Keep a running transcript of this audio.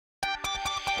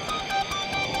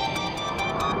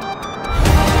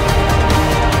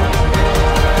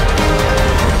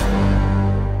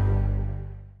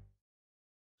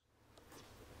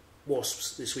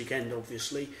Wasps this weekend,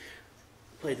 obviously.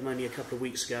 Played them only a couple of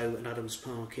weeks ago at Adams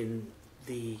Park in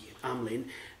the Amlin.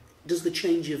 Does the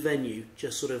change of venue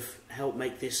just sort of help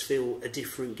make this feel a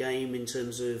different game in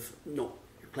terms of not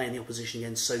playing the opposition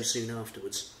again so soon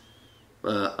afterwards?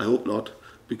 I hope not,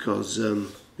 because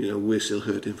we're still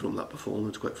hurting from that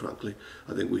performance, quite frankly.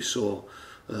 I think we saw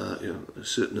a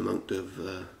certain amount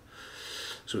of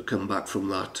sort of come back from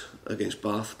that against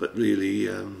Bath, but really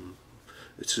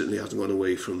it certainly hasn't gone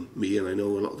away from me, and I know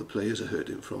a lot of the players are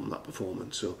hurting from that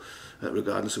performance. So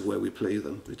regardless of where we play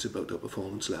them, it's about our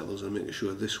performance levels and making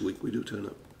sure this week we do turn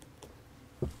up.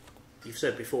 You've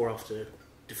said before, after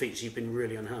defeats you've been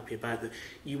really unhappy about, that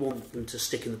you want them to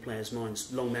stick in the players'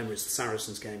 minds. Long memories, the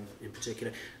Saracens game in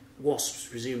particular. Wasps,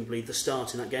 presumably the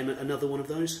start in that game, another one of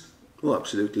those? Well,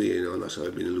 absolutely, and that's what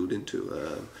I've been alluding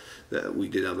to. That we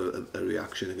did have a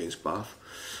reaction against Bath,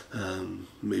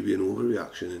 maybe an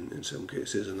overreaction in some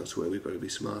cases, and that's where we've got to be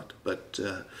smart. But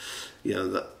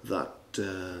that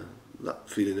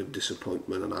feeling of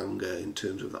disappointment and anger in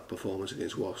terms of that performance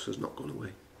against Wasps has not gone away.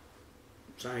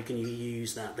 So how can you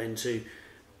use that then to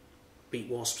beat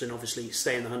Wasps and obviously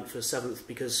stay in the hunt for 7th?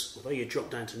 Because although you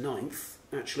dropped down to 9th,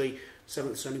 actually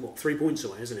 7th's only 3 points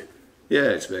away, isn't it?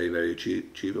 Yeah, it's very, very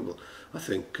achievable. I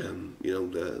think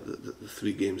the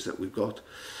 3 games that we've got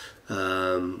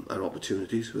are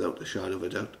opportunities without a shadow of a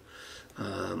doubt,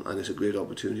 and it's a great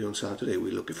opportunity on Saturday.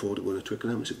 We're looking forward to going to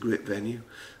Twickenham. It's a great venue,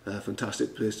 a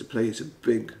fantastic place to play. It's a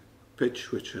big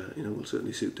pitch, which will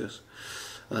certainly suit us.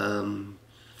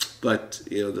 But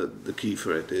the key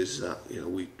for it is that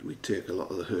we take a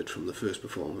lot of the hurt from the first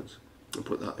performance and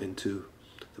put that into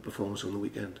the performance on the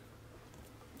weekend.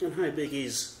 And how big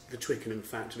is the Twickenham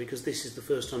factor? Because this is the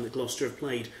first time that Gloucester have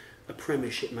played a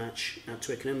Premiership match at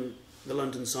Twickenham. The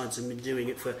London sides have been doing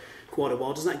it for quite a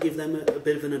while. Does that give them a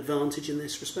bit of an advantage in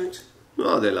this respect?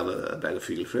 Well, they'll have a better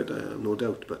feel for it, no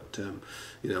doubt. But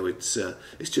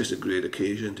it's just a great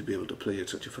occasion to be able to play at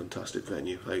such a fantastic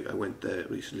venue. I went there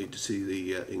recently to see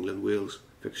the England-Wales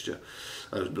fixture.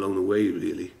 I was blown away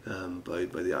really by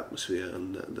the atmosphere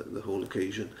and the whole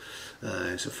occasion.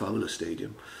 It's a fabulous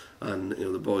stadium, and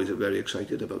the boys are very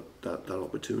excited about that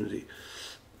opportunity.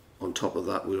 On top of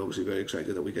that, we're obviously very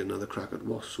excited that we get another crack at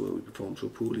Wasps where we perform so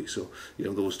poorly. So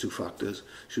those 2 factors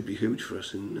should be huge for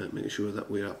us in making sure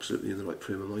that we're absolutely in the right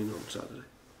frame of mind on Saturday.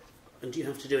 And do you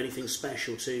have to do anything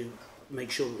special to make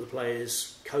sure that the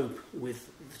players cope with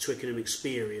the Twickenham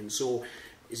experience, or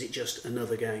is it just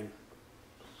another game?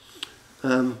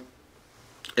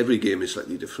 Every game is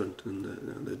slightly different, and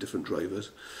there are different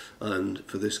drivers. And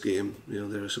for this game,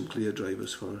 there are some clear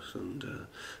drivers for us, and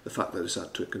the fact that it's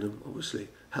at Twickenham obviously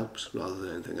helps rather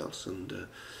than anything else. And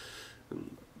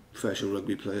professional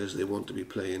rugby players, they want to be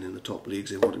playing in the top leagues,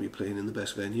 they want to be playing in the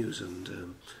best venues,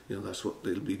 and that's what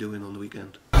they'll be doing on the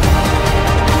weekend.